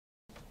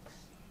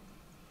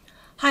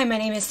Hi, my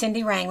name is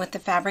Cindy Rang with the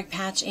Fabric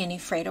Patch in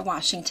Ephrata,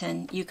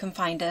 Washington. You can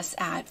find us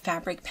at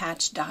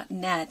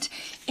fabricpatch.net,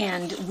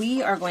 and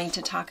we are going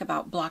to talk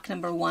about block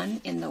number 1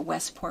 in the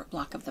Westport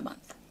block of the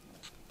month.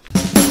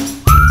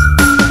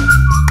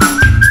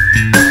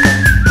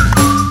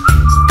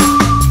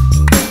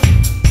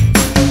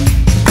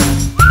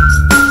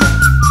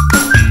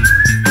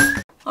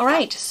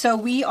 Alright, so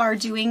we are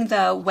doing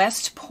the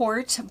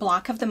Westport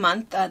block of the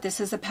month. This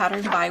is a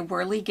pattern by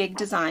Whirligig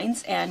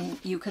Designs, and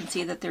you can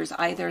see that there's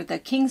either the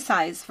king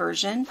size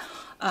version,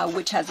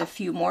 which has a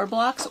few more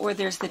blocks, or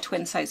there's the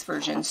twin size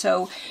version.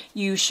 So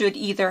you should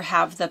either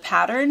have the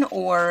pattern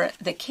or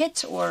the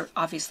kit, or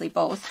obviously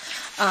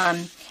both.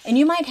 And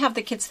you might have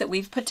the kits that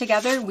we've put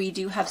together. We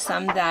do have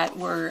some that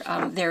were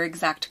their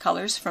exact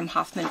colors from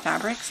Hoffman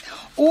Fabrics,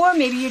 or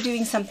maybe you're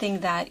doing something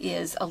that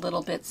is a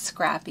little bit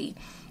scrappy.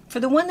 For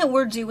the one that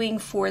we're doing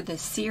for the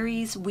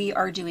series, we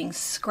are doing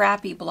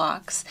scrappy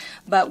blocks,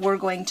 but we're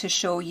going to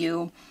show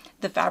you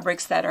the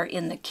fabrics that are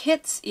in the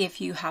kits if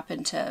you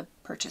happen to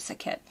purchase a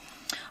kit.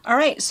 All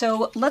right,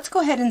 so let's go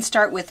ahead and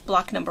start with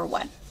block number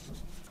 1.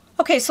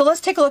 Okay, so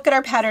let's take a look at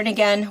our pattern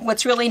again.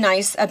 What's really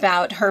nice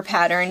about her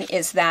pattern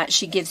is that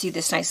she gives you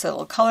this nice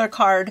little color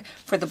card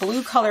for the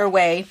blue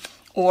colorway,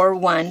 or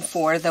one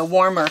for the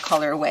warmer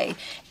colorway.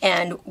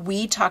 And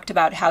we talked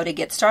about how to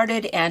get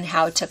started and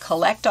how to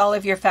collect all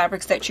of your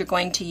fabrics that you're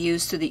going to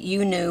use so that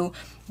you knew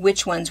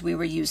which ones we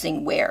were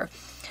using where.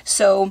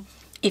 So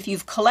if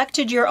you've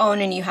collected your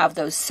own and you have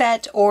those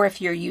set, or if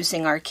you're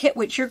using our kit,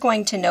 what you're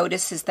going to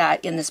notice is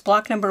that in this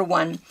block number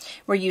 1,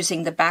 we're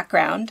using the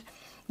background.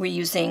 We're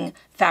using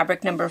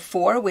fabric number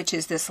 4, which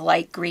is this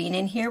light green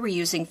in here. We're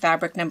using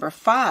fabric number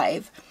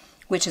 5,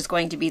 which is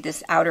going to be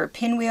this outer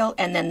pinwheel,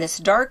 and then this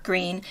dark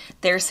green,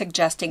 they're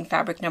suggesting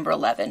fabric number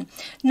 11.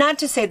 Not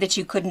to say that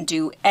you couldn't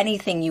do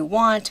anything you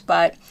want,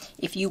 but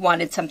if you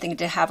wanted something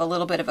to have a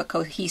little bit of a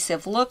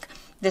cohesive look,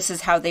 this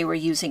is how they were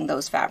using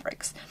those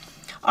fabrics.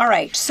 All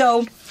right,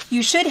 so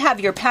you should have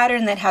your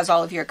pattern that has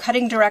all of your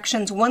cutting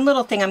directions. One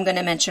little thing I'm going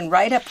to mention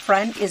right up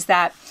front is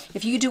that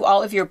if you do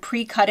all of your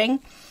pre-cutting,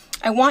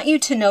 I want you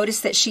to notice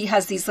that she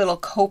has these little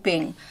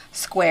coping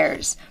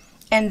squares.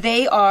 And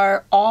they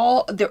are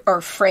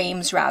or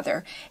frames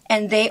rather,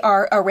 and they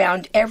are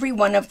around every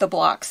one of the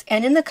blocks.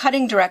 And in the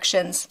cutting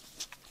directions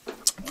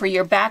for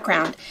your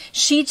background,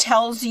 she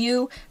tells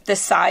you the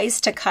size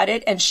to cut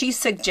it, and she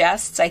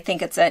suggests, I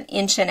think it's 1.5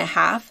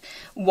 inches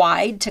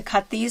wide to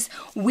cut these.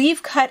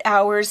 We've cut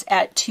ours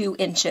at 2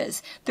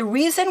 inches. The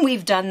reason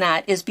we've done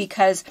that is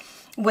because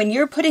when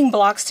you're putting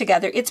blocks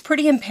together, it's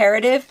pretty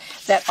imperative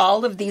that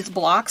all of these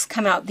blocks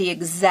come out the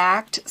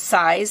exact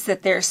size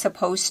that they're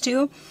supposed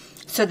to,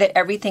 so that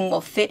everything will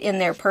fit in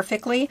there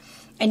perfectly.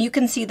 And you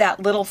can see that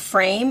little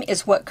frame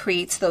is what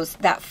creates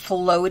that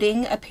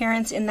floating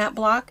appearance in that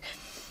block.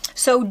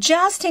 So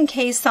just in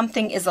case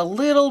something is a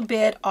little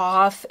bit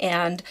off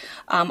and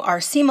our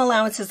seam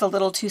allowance is a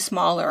little too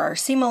small or our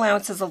seam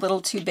allowance is a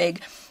little too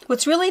big,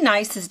 what's really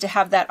nice is to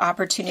have that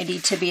opportunity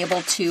to be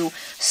able to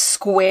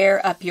square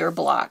up your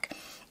block.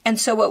 And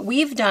so what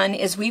we've done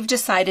is we've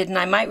decided, and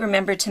I might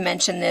remember to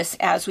mention this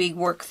as we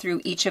work through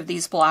each of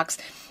these blocks,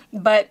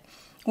 but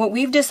what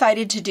we've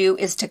decided to do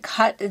is to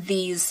cut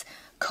these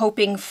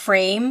coping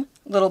frame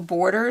little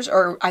borders,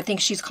 or I think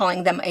she's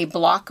calling them a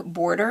block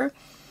border.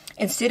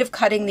 Instead of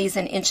cutting these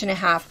 1.5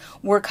 inches,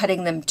 we're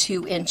cutting them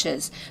 2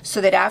 inches,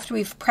 so that after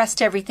we've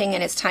pressed everything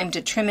and it's time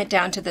to trim it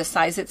down to the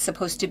size it's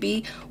supposed to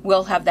be,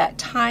 we'll have that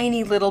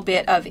tiny little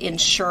bit of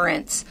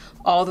insurance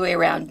all the way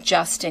around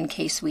just in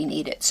case we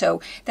need it.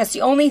 So that's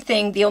the only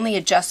thing, the only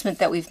adjustment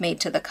that we've made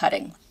to the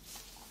cutting.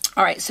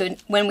 All right, so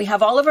when we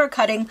have all of our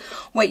cutting,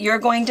 what you're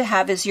going to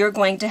have is you're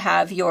going to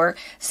have your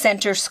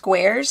center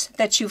squares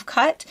that you've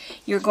cut.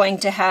 You're going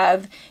to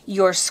have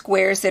your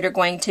squares that are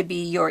going to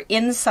be your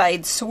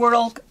inside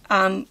swirl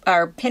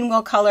or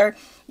pinwheel color,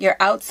 your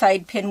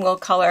outside pinwheel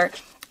color,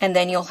 and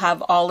then you'll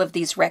have all of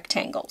these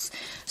rectangles.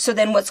 So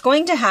then what's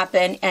going to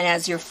happen, and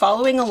as you're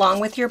following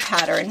along with your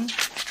pattern,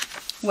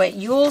 what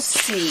you'll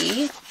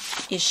see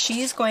is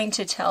she's going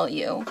to tell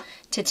you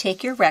to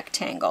take your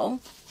rectangle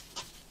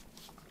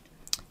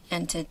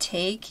and to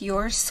take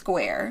your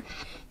square,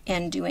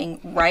 and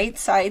doing right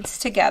sides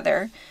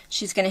together,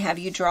 she's going to have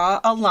you draw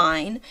a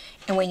line,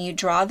 and when you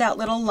draw that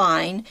little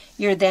line,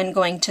 you're then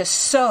going to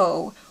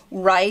sew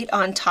right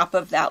on top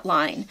of that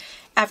line.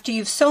 After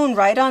you've sewn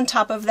right on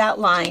top of that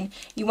line,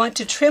 you want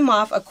to trim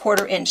off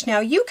 1/4 inch. Now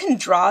you can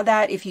draw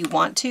that if you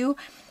want to,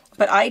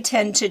 but I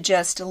tend to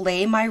just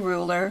lay my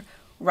ruler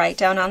right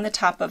down on the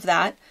top of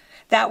that.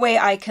 That way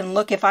I can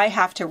look, if I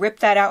have to rip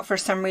that out for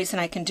some reason,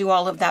 I can do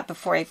all of that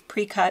before I've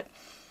pre-cut.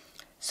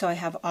 So I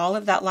have all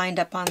of that lined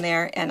up on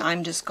there, and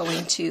I'm just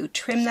going to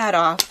trim that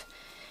off,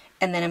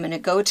 and then I'm going to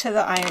go to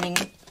the ironing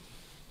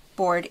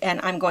board and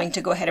I'm going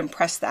to go ahead and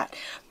press that.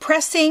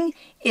 Pressing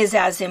is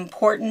as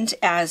important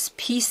as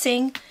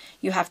piecing.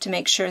 You have to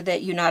make sure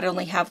that you not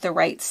only have the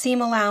right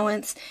seam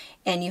allowance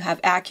and you have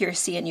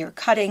accuracy in your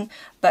cutting,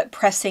 but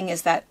pressing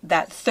is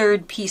that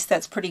third piece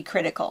that's pretty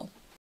critical.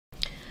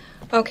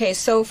 Okay,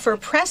 so for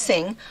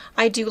pressing,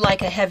 I do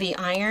like a heavy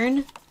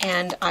iron,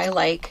 and I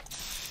like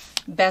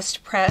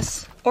Best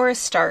Press or a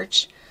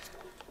starch.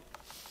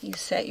 You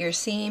set your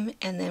seam,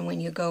 and then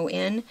when you go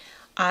in,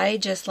 I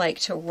just like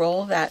to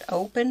roll that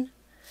open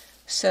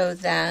so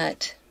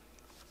that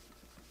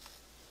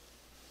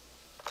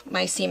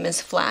my seam is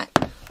flat.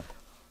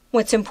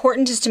 What's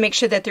important is to make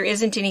sure that there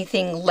isn't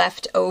anything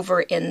left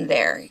over in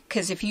there,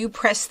 because if you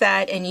press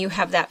that and you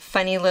have that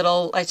funny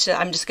little,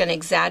 I'm just going to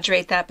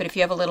exaggerate that, but if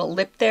you have a little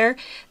lip there,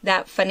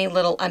 that funny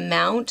little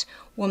amount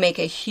will make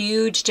a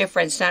huge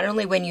difference, not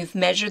only when you've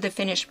measured the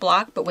finished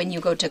block, but when you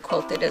go to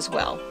quilt it as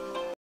well.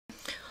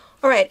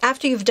 All right,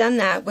 after you've done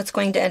that, what's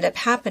going to end up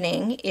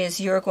happening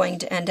is you're going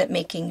to end up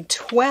making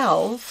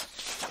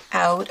 12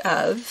 out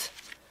of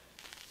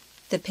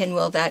the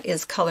pinwheel that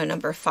is color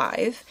number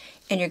 5.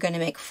 And you're going to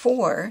make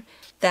 4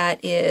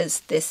 that is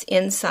this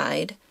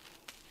inside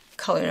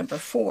color number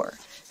 4.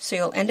 So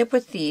you'll end up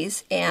with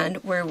these,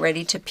 and we're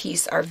ready to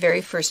piece our very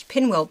first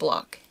pinwheel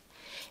block.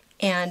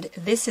 And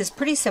this is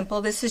pretty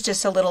simple. This is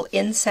just a little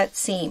inset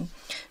seam.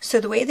 So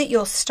the way that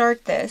you'll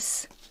start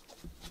this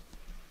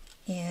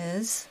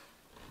is,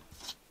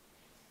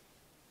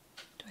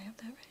 do I have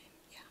that right?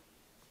 Yeah.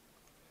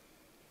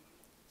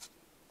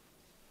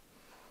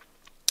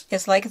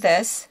 Is like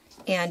this,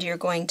 and you're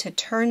going to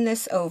turn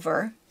this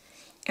over,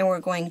 and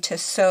we're going to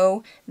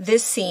sew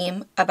this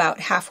seam about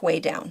halfway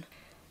down.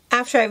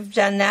 After I've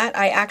done that,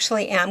 I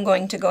actually am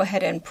going to go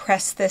ahead and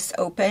press this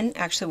open,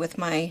 actually with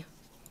my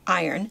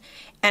iron,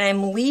 and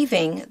I'm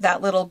leaving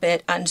that little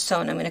bit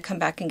unsewn. I'm going to come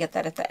back and get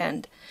that at the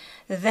end.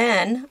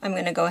 Then I'm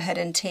going to go ahead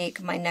and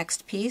take my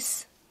next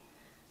piece,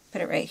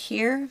 put it right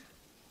here,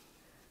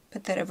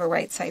 put that over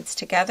right sides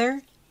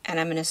together, and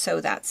I'm going to sew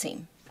that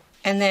seam.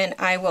 And then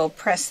I will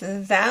press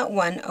that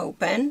one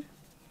open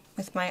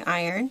with my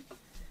iron,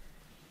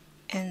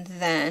 and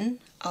then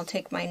I'll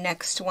take my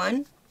next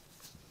one,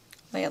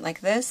 lay it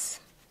like this,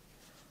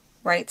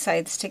 right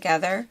sides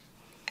together,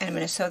 and I'm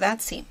going to sew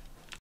that seam.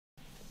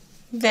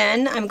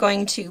 Then I'm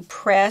going to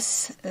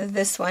press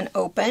this one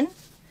open.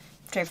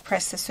 After I've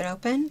pressed this one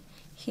open,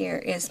 here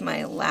is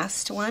my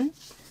last one,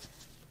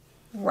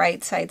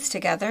 right sides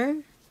together,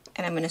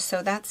 and I'm going to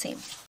sew that seam.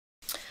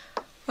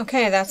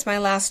 Okay, that's my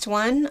last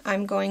one.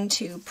 I'm going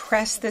to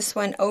press this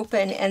one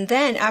open, and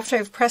then after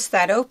I've pressed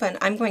that open,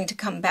 I'm going to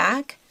come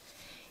back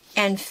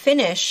and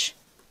finish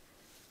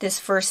this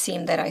first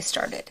seam that I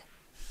started.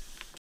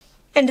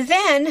 And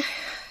then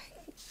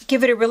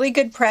give it a really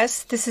good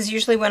press. This is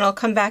usually when I'll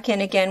come back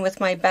in again with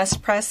my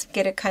Best Press,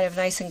 get it kind of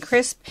nice and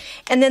crisp.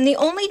 And then the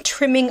only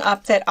trimming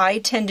up that I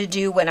tend to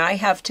do when I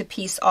have to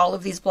piece all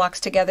of these blocks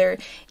together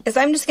is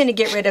I'm just going to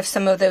get rid of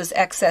some of those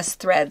excess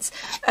threads.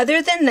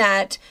 Other than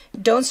that,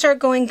 don't start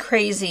going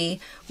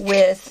crazy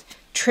with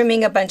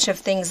trimming a bunch of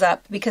things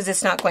up, because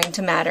it's not going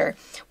to matter.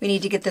 We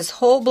need to get this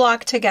whole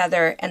block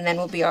together, and then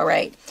we'll be all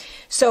right.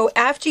 So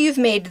after you've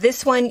made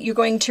this one, you're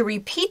going to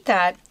repeat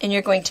that, and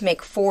you're going to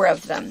make 4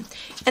 of them.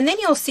 And then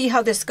you'll see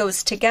how this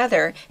goes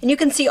together. And you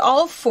can see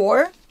all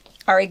 4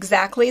 are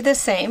exactly the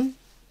same.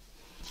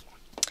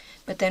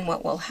 But then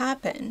what will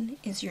happen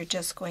is you're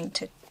just going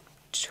to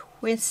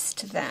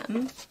twist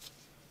them,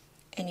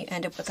 and you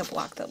end up with a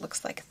block that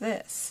looks like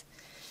this.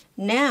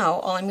 Now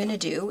all I'm going to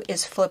do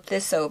is flip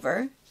this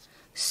over,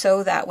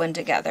 sew that one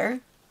together,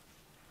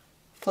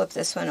 flip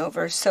this one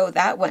over, sew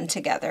that one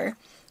together,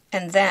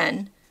 and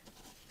then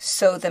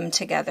sew them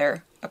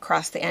together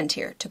across the end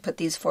here to put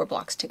these 4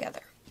 blocks together.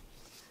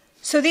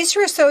 So these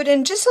 2 are sewed,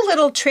 and just a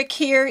little trick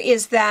here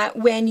is that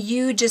when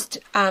you just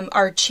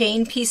are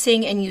chain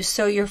piecing and you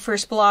sew your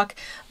first block,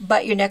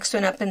 butt your next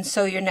one up and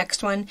sew your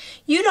next one,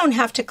 you don't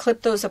have to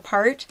clip those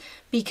apart,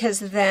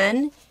 because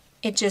then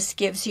it just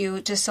gives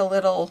you just a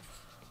little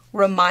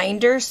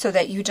reminder so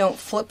that you don't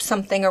flip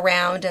something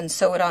around and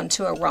sew it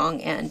onto a wrong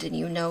end, and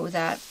you know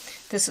that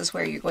this is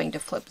where you're going to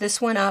flip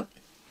this one up,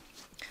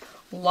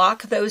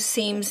 lock those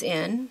seams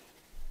in,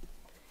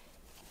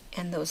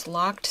 and those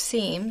locked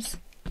seams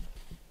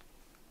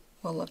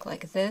will look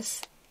like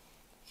this.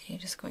 And you're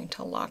just going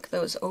to lock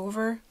those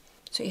over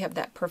so you have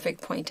that perfect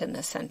point in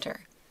the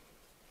center.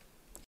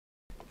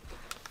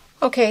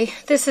 Okay,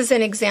 this is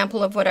an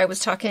example of what I was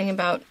talking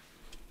about.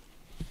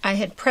 I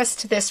had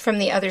pressed this from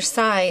the other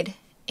side,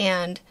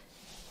 and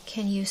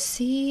can you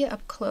see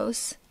up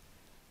close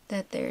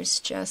that there's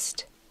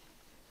just,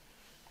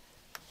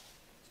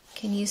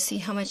 can you see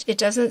how much? It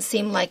doesn't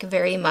seem like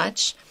very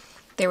much.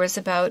 There was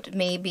about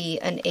maybe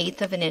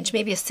 1/8 of an inch,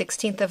 maybe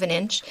 1/16 of an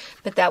inch,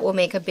 but that will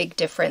make a big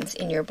difference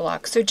in your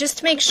block. So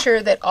just make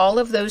sure that all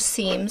of those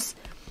seams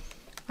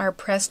are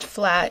pressed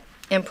flat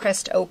and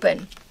pressed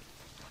open.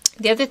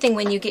 The other thing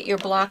when you get your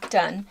block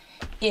done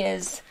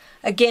is,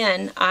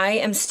 again, I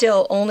am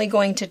still only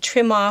going to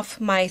trim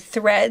off my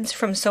threads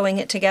from sewing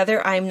it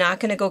together. I'm not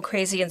going to go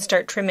crazy and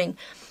start trimming,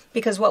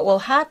 because what will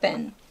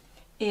happen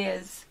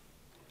is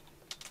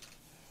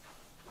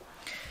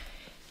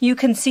you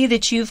can see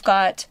that you've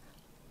got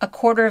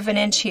 1/4 of an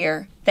inch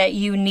here that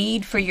you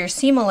need for your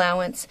seam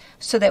allowance,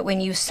 so that when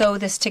you sew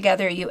this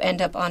together you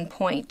end up on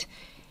point.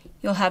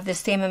 You'll have the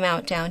same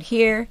amount down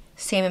here,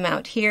 Same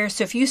amount here.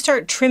 So if you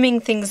start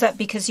trimming things up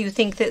because you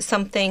think that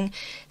something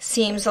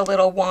seems a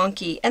little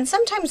wonky, and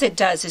sometimes it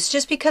does, it's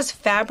just because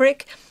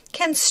fabric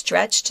can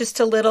stretch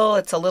just a little,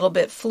 it's a little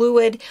bit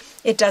fluid,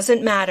 it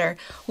doesn't matter.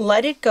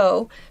 Let it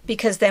go,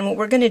 because then what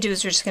we're going to do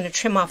is we're just going to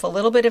trim off a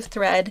little bit of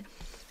thread,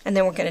 and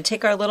then we're going to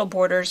take our little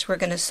borders, we're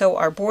going to sew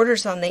our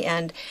borders on the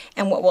end,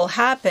 and what will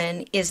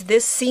happen is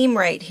this seam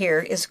right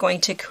here is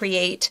going to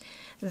create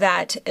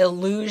that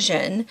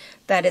illusion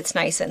that it's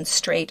nice and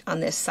straight on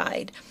this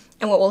side.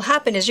 And what will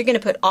happen is you're going to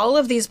put all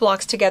of these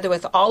blocks together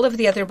with all of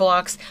the other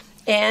blocks,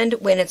 and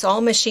when it's all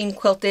machine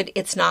quilted,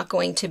 it's not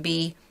going to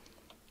be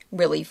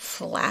really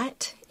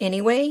flat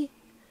anyway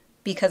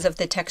because of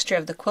the texture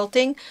of the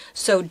quilting.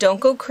 So don't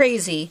go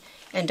crazy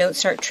and don't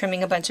start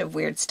trimming a bunch of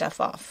weird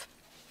stuff off.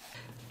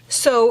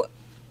 So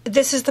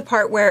this is the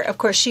part where, of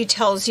course, she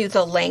tells you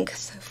the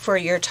length for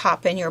your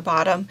top and your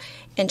bottom,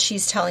 and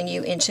she's telling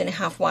you 1.5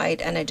 inches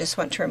wide, and I just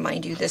want to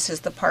remind you this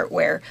is the part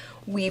where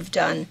we've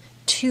done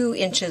 2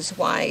 inches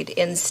wide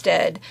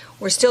instead.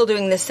 We're still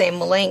doing the same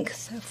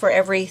length for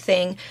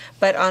everything,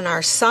 but on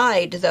our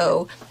side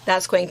though,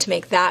 that's going to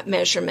make that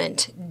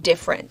measurement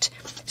different.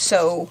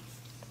 So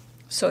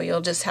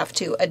you'll just have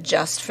to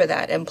adjust for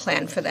that and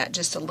plan for that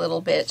just a little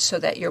bit so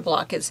that your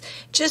block is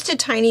just a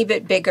tiny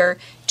bit bigger,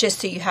 just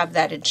so you have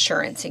that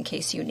insurance in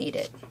case you need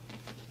it.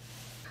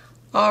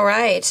 All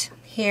right,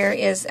 here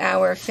is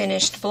our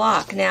finished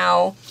block.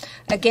 Now,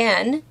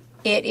 again,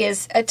 it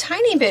is a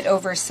tiny bit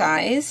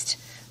oversized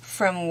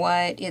from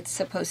what it's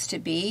supposed to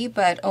be,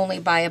 but only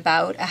by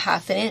about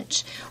 1/2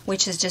 inch,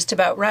 which is just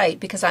about right,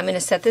 because I'm going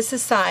to set this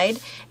aside,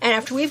 and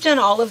after we've done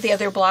all of the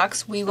other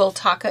blocks, we will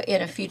talk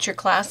in a future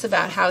class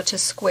about how to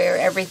square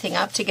everything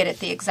up to get it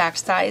the exact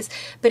size.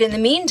 But in the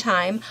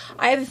meantime,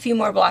 I have a few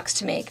more blocks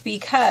to make,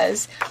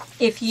 because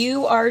if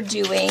you are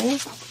doing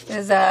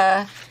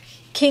the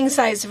king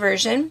size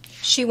version,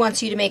 she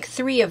wants you to make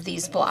 3 of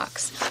these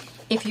blocks.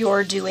 If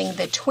you're doing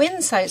the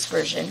twin size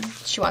version,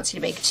 she wants you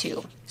to make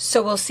 2.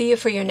 So we'll see you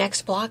for your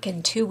next block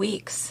in 2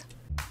 weeks.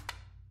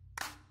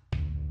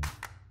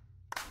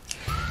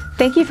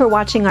 Thank you for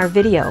watching our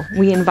video.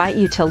 We invite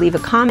you to leave a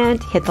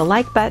comment, hit the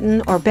like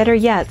button, or better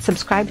yet,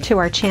 subscribe to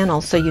our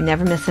channel so you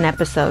never miss an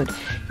episode.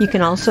 You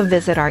can also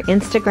visit our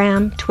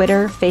Instagram,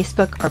 Twitter,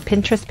 Facebook, or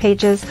Pinterest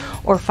pages,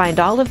 or find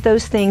all of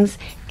those things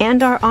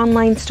and our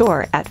online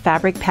store at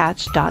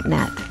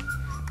fabricpatch.net.